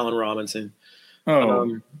picking up Allen Robinson.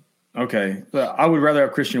 Oh, okay. I would rather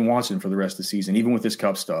have Christian Watson for the rest of the season, even with this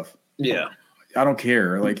Cup stuff. Yeah. I don't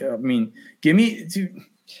care. Like, I mean, give me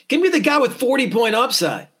the guy with 40-point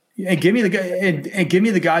upside. And give me the guy, and give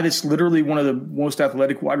me the guy that's literally one of the most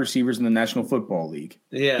athletic wide receivers in the National Football League.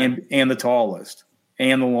 Yeah, and the tallest,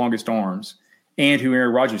 and the longest arms, and who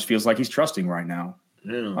Aaron Rodgers feels like he's trusting right now,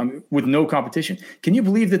 with no competition. Can you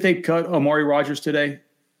believe that they cut Amari Rodgers today?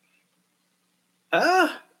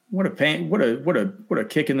 What a pain! What a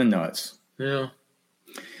kick in the nuts. Yeah,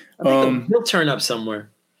 I think he'll turn up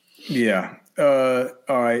somewhere. Yeah. All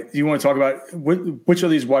right. Do you want to talk about which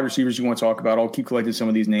of these wide receivers you want to talk about? I'll keep collecting some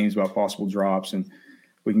of these names about possible drops, and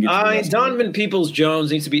we can get. Donovan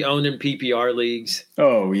Peoples-Jones needs to be owned in PPR leagues.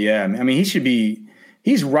 Oh yeah, I mean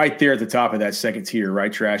he's right there at the top of that second tier,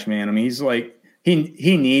 right? Trash man. I mean he's like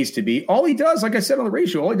he needs to be. All he does, like I said on the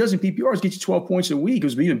ratio, all he does in PPR is get you 12 points a week. It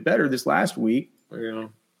was even better this last week. Yeah.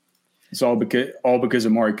 It's all because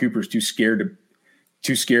Amari Cooper's too scared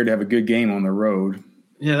to have a good game on the road.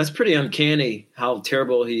 Yeah, that's pretty uncanny how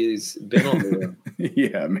terrible he's been on the road.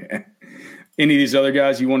 Yeah, man. Any of these other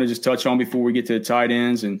guys you want to just touch on before we get to the tight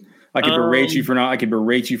ends? And I could berate you for not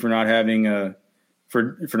having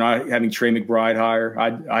for not having Trey McBride higher.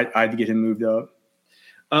 I'd get him moved up.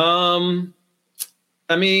 I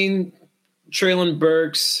mean, Treylon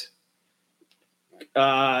Burks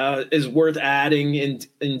is worth adding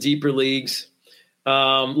in deeper leagues.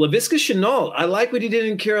 Laviska Shenault, I like what he did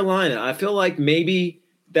in Carolina. I feel like maybe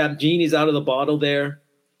that genie's out of the bottle there.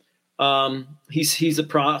 He's a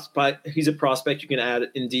prospect. He's a prospect you can add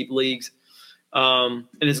in deep leagues, and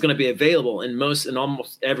it's going to be available in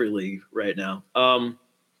almost every league right now.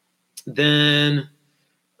 Then,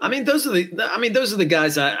 I mean, those are the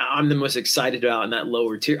guys I'm the most excited about in that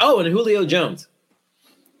lower tier. Oh, and Julio Jones.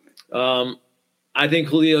 I think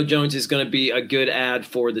Julio Jones is going to be a good add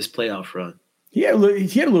for this playoff run. He had a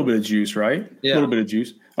little bit of juice, right? Yeah. A little bit of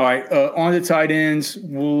juice. All right, on the tight ends,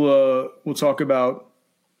 we'll talk about.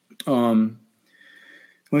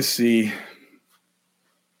 Let's see.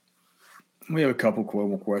 We have a couple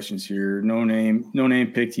more questions here. No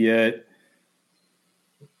name picked yet.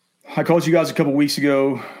 I called you guys a couple weeks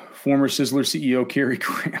ago. Former Sizzler CEO Kerry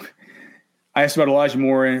Cramp. I asked about Elijah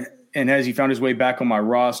Moore and has he found his way back on my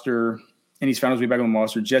roster? And he's found his way back on the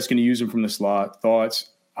roster. Jets going to use him from the slot.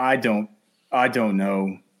 Thoughts? I don't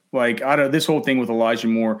know. Like, this whole thing with Elijah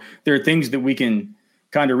Moore, there are things that we can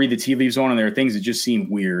kind of read the tea leaves on, and there are things that just seem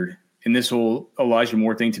weird. And this whole Elijah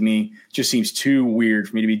Moore thing to me just seems too weird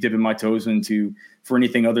for me to be dipping my toes into for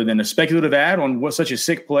anything other than a speculative ad on what's such a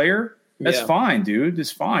sick player. That's fine, dude.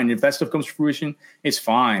 It's fine. If that stuff comes to fruition, it's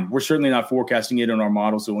fine. We're certainly not forecasting it in our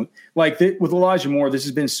models. So, with Elijah Moore, this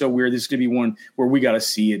has been so weird. This is going to be one where we got to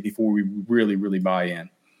see it before we really, really buy in.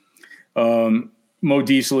 Mo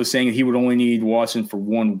Diesel is saying he would only need Watson for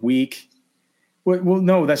 1 week. Well,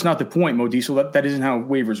 no, that's not the point, Mo Diesel. That isn't how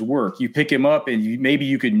waivers work. You pick him up, and maybe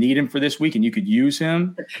you could need him for this week, and you could use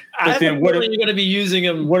him. But then what? You're going to be using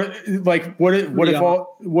him? What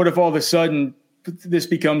if all of a sudden this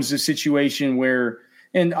becomes a situation where?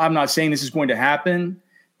 And I'm not saying this is going to happen,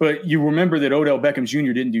 but you remember that Odell Beckham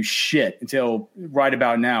Jr. didn't do shit until right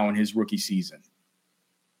about now in his rookie season.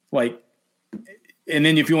 And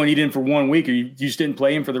then if you only need him for 1 week, or you just didn't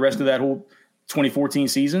play him for the rest of that whole 2014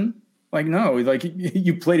 season, no,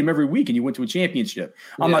 you played him every week and you went to a championship.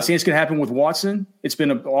 I'm not saying it's going to happen with Watson. It's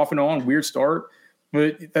been an off and on weird start,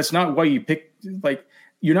 but that's not why you pick.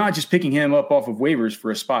 You're not just picking him up off of waivers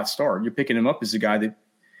for a spot start. You're picking him up as a guy that,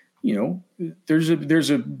 there's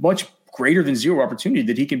a much greater than zero opportunity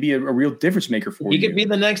that he can be a real difference maker for you. He could be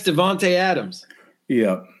the next Devontae Adams.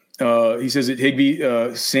 Yeah. He says that Higbee,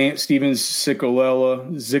 Steven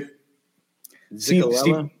Ziccolella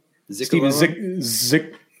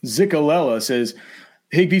says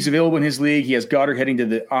Higbee's available in his league. He has Goddard heading to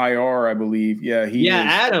the IR, I believe. Yeah,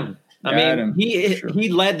 Adam. He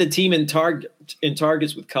led the team in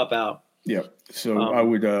targets with Kupp out. Yeah, so I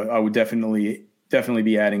would definitely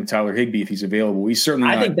be adding Tyler Higbee if he's available. He's certainly.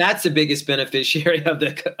 I think that's the biggest beneficiary of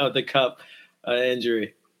the Kupp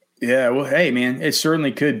injury. Yeah, well, hey, man, it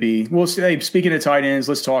certainly could be. Well, hey, speaking of tight ends,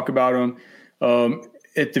 let's talk about them.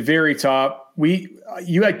 At the very top,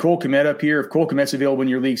 you had Cole Kmet up here. If Cole Kmet's available in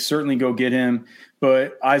your league, certainly go get him.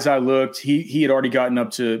 But as I looked, he had already gotten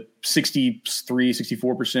up to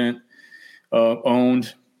 64%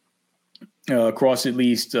 owned across at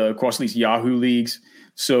least Yahoo leagues.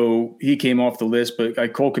 So he came off the list. But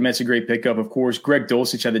Cole Kmet's a great pickup, of course. Greg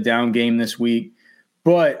Dulcich had the down game this week.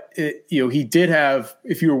 But he did have.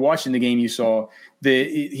 If you were watching the game, you saw that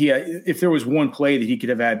if there was one play that he could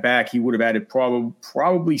have had back, he would have added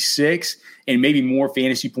probably 6 and maybe more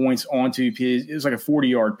fantasy points onto his. It was like a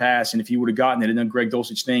 40-yard pass, and if he would have gotten it and done Greg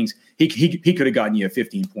Dulcich things, he could have gotten you a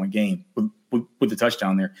 15-point game with the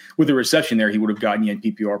touchdown there. With the reception there, he would have gotten you in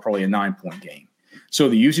PPR probably a 9-point game. So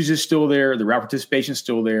the usage is still there, the route participation is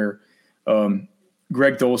still there.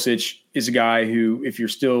 Greg Dulcich is a guy who, if you're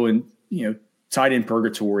still in tight end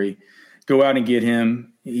purgatory, go out and get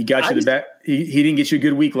him. He got you the back. He didn't get you a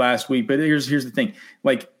good week last week, but here's the thing.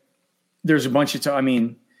 Like, there's a bunch of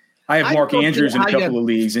I have Mark Andrews in a couple of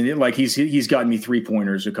leagues, and he's gotten me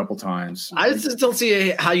 3-pointers a couple times. I just don't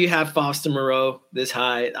see how you have Foster Moreau this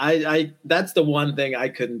high. I that's the one thing I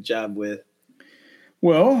couldn't jab with.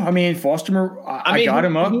 Well, Foster Moreau, I got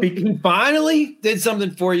him up. He finally did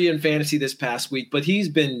something for you in fantasy this past week, but he's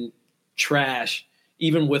been trash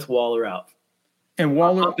even with Waller out. And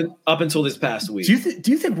Waller up until this past week.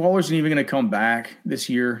 Do you think Waller's even going to come back this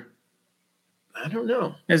year? I don't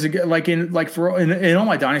know. As in all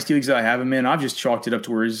my dynasty leagues that I have him in, I've just chalked it up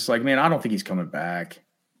to where it's like, man, I don't think he's coming back.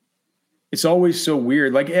 It's always so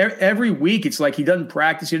weird. Like every week, it's like he doesn't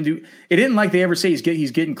practice. He didn't do. It isn't like they ever say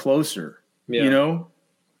he's getting closer. Yeah.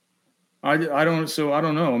 I don't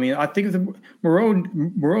know. I think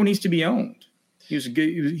Moreau needs to be owned. He was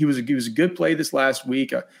a good play this last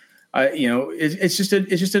week. It's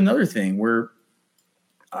just another thing where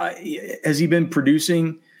has he been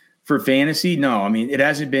producing for fantasy? No, it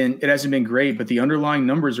hasn't been great, but the underlying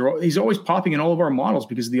numbers he's always popping in all of our models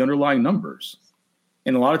because of the underlying numbers.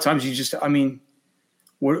 And a lot of times you just, what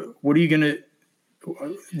are you going to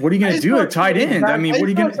do at tight end? What are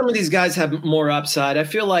you going to some of these guys have more upside. I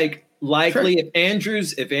feel likely if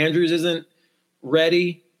Andrews isn't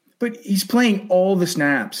ready, but he's playing all the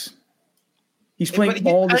snaps. He's playing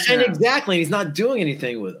all the snaps. And exactly. He's not doing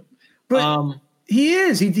anything with them. But he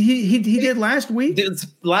is. He did last week. Did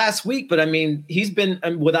last week, but he's been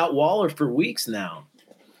without Waller for weeks now.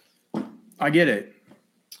 I get it.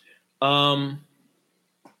 And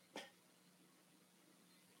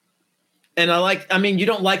you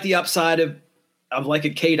don't like the upside of like a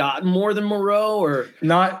Cade Otton more than Moreau, or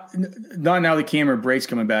not now that Cameron Brate's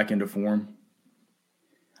coming back into form.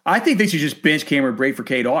 I think they should just bench Cameron Brate for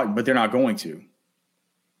Cade Otton, but they're not going to.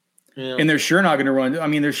 Yeah. And they're sure not going to run.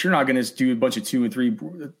 They're sure not going to do a bunch of 2 and 3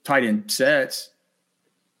 tight end sets.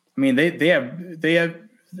 They have.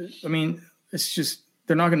 It's just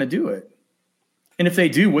they're not going to do it. And if they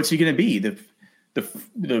do, what's he going to be? The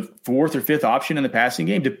 4th or 5th option in the passing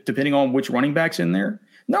game, depending on which running back's in there.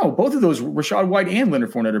 No, both of those, Rachaad White and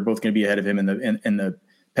Leonard Fournette, are both going to be ahead of him in the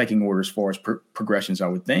pecking order as far as progressions, I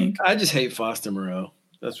would think. I just hate Foster Moreau.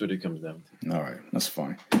 That's what it comes down to. All right, that's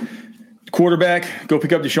fine. Quarterback, go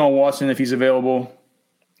pick up Deshaun Watson if he's available.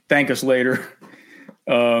 Thank us later.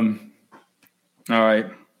 All right.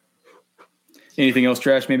 Anything else,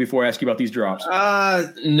 Trash, maybe before I ask you about these drops?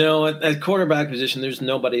 No, at quarterback position, there's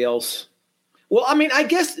nobody else. Well, I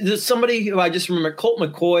guess there's somebody who I just remember, Colt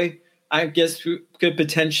McCoy, I guess, who could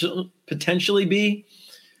potentially be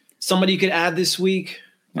somebody you could add this week.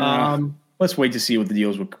 Let's wait to see what the deal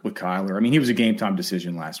is with Kyler. He was a game-time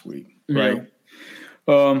decision last week, right? Yeah.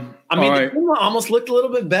 The team almost looked a little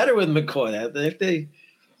bit better with McCoy.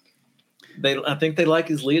 I think they like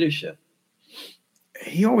his leadership.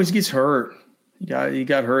 He always gets hurt. He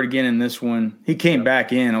got hurt again in this one. He came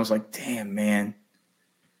back in. I was like, damn, man.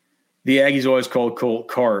 The Aggies always called Colt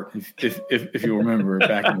Cart, if you remember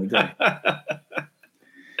back in the day.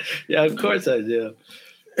 Yeah, of course I do.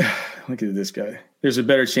 Look at this guy. There's a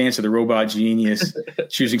better chance of the robot genius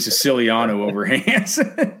choosing Siciliano over Hans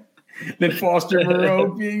than Foster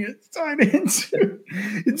Moreau being a tight end.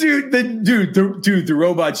 The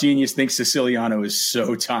robot genius thinks Siciliano is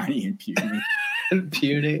so tiny and puny.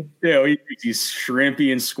 Puny? Yeah, he's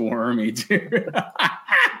shrimpy and squirmy, dude.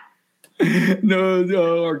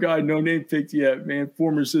 No, our guy, no name picked yet, man.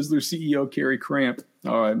 Former Sizzler CEO Kerry Cramp.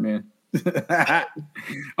 All right, man.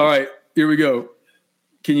 All right, here we go.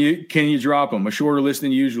 Can you drop them? A shorter list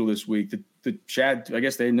than usual this week. The chat, I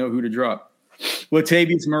guess they know who to drop.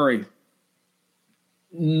 Latavius Murray.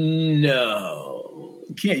 No.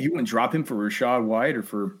 You wouldn't drop him for Rachaad White or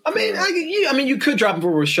for? I mean, you could drop him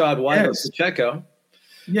for Rachaad White or Pacheco.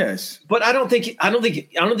 Yes, but I don't think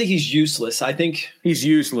he's useless. I think he's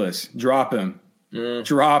useless. Drop him.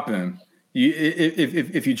 Drop him.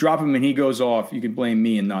 If you drop him and he goes off, you can blame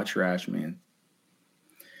me and not Trash Man.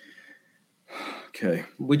 Okay.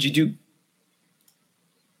 Would you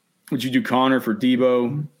do Connor for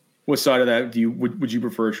Debo? What side of that would you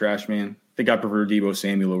prefer, Trash Man? I think I prefer Debo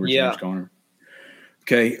Samuel over James Conner.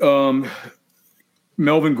 Okay.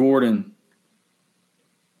 Melvin Gordon.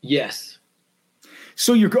 Yes.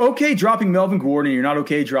 So you're okay dropping Melvin Gordon. You're not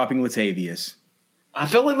okay dropping Latavius. I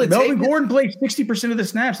felt like Melvin Gordon played 60% of the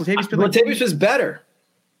snaps. Latavius was better.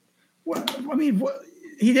 Well, I mean,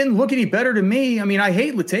 he didn't look any better to me. I mean, I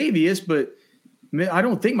hate Latavius, but I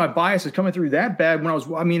don't think my bias is coming through that bad.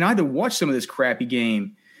 I had to watch some of this crappy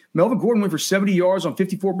game. Melvin Gordon went for 70 yards on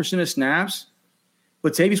 54% of snaps.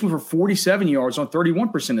 Latavius went for 47 yards on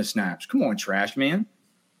 31% of snaps. Come on, Trash Man.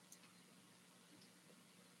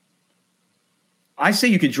 I say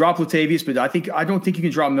you could drop Latavius, but I don't think you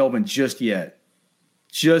can drop Melvin just yet.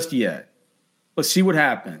 Just yet. Let's see what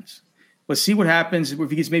happens. Let's see what happens if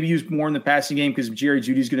he gets maybe used more in the passing game because Jerry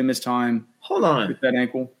Jeudy's going to miss time. Hold on. With that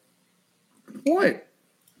ankle. What?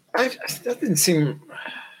 That didn't seem.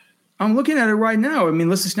 I'm looking at it right now. I mean,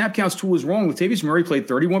 unless the snap counts tool is wrong, Latavius Murray played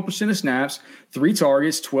 31% of snaps, 3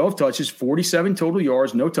 targets, 12 touches, 47 total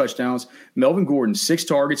yards, no touchdowns. Melvin Gordon, 6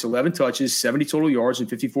 targets, 11 touches, 70 total yards, and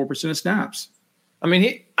 54% of snaps. I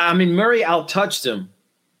mean, Murray out-touched him.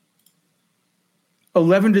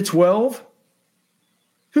 11 to 12?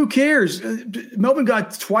 Who cares? Melvin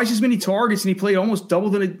got twice as many targets, and he played almost double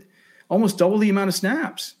the amount of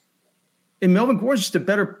snaps. And Melvin Gordon's just a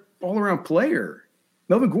better all-around player.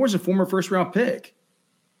 Melvin Gordon's a former first-round pick.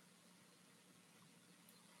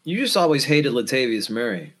 You just always hated Latavius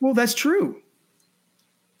Murray. Well, that's true.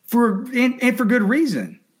 For good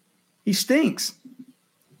reason. He stinks.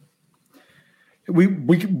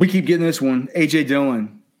 We keep getting this one. A.J.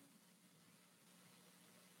 Dillon.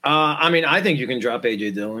 I think you can drop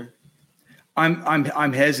A.J. Dillon.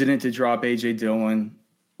 I'm hesitant to drop A.J. Dillon.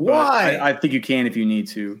 Why? I think you can if you need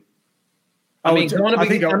to.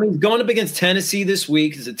 Going up against Tennessee this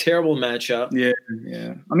week is a terrible matchup. Yeah.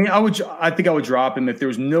 I think I would drop him if there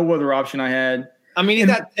was no other option I had. I mean, he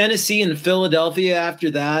got Tennessee and Philadelphia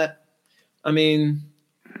after that. I mean,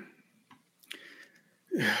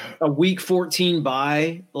 a week 14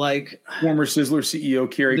 bye. Like former Sizzler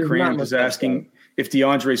CEO Kerry Cram was asking if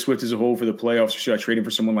DeAndre Swift is a hole for the playoffs, should I trade him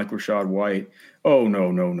for someone like Rachaad White? Oh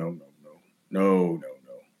no.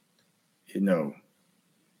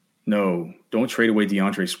 No, don't trade away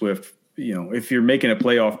DeAndre Swift. If you're making a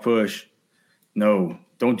playoff push, no,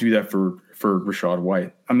 don't do that for Rachaad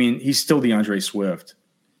White. I mean, he's still DeAndre Swift.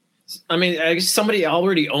 I mean, I guess somebody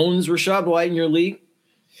already owns Rachaad White in your league.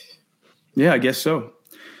 Yeah, I guess so.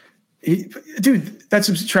 Dude,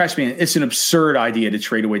 that's Trash Man. It's an absurd idea to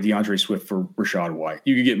trade away DeAndre Swift for Rachaad White.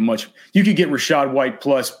 You could get Rachaad White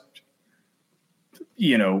plus,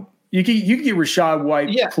 you could get Rachaad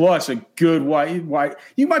White plus a good White.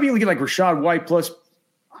 You might be able to get like Rachaad White plus.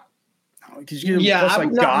 I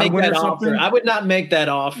would not make that offer. I would not make that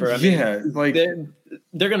offer. I mean,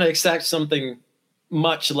 they're going to accept something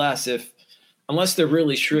much less unless they're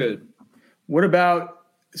really shrewd. What about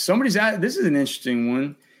somebody's at? This is an interesting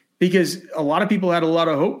one because a lot of people had a lot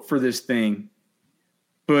of hope for this thing,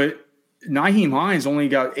 but Nyheim Hines only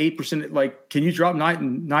got 8%. Like, can you drop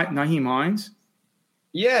Nyheim Hines?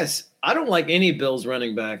 Yes, I don't like any Bills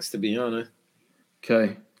running backs, to be honest.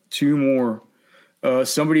 Okay, 2 more.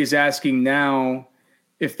 Somebody is asking now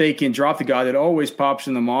if they can drop the guy that always pops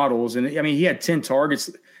in the models. And, I mean, he had 10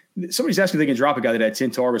 targets. Somebody's asking if they can drop a guy that had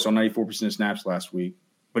 10 targets on 94% of snaps last week,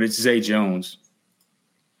 but it's Zay Jones.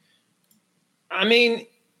 I mean,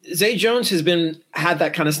 Zay Jones has had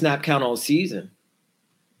that kind of snap count all season.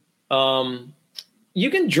 You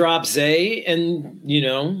can drop Zay and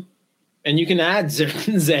you can add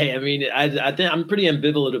Zay. I mean, I think I'm pretty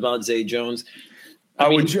ambivalent about Zay Jones. I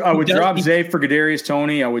would drop Zay for Kadarius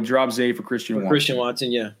Toney. I would drop Zay for Christian Watson. Christian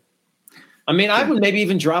Watson, yeah. I mean, I would maybe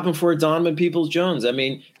even drop him for Donovan Peoples-Jones. I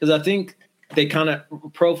mean, because I think they kind of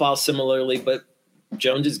profile similarly, but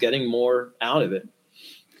Jones is getting more out of it.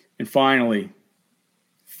 And finally,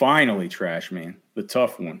 Trash Man, the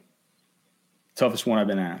tough one, toughest one I've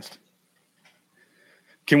been asked.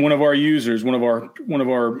 Can one of our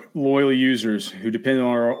loyal users who depend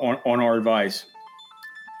on our advice,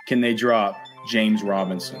 can they drop James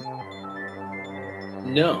Robinson?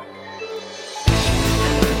 No.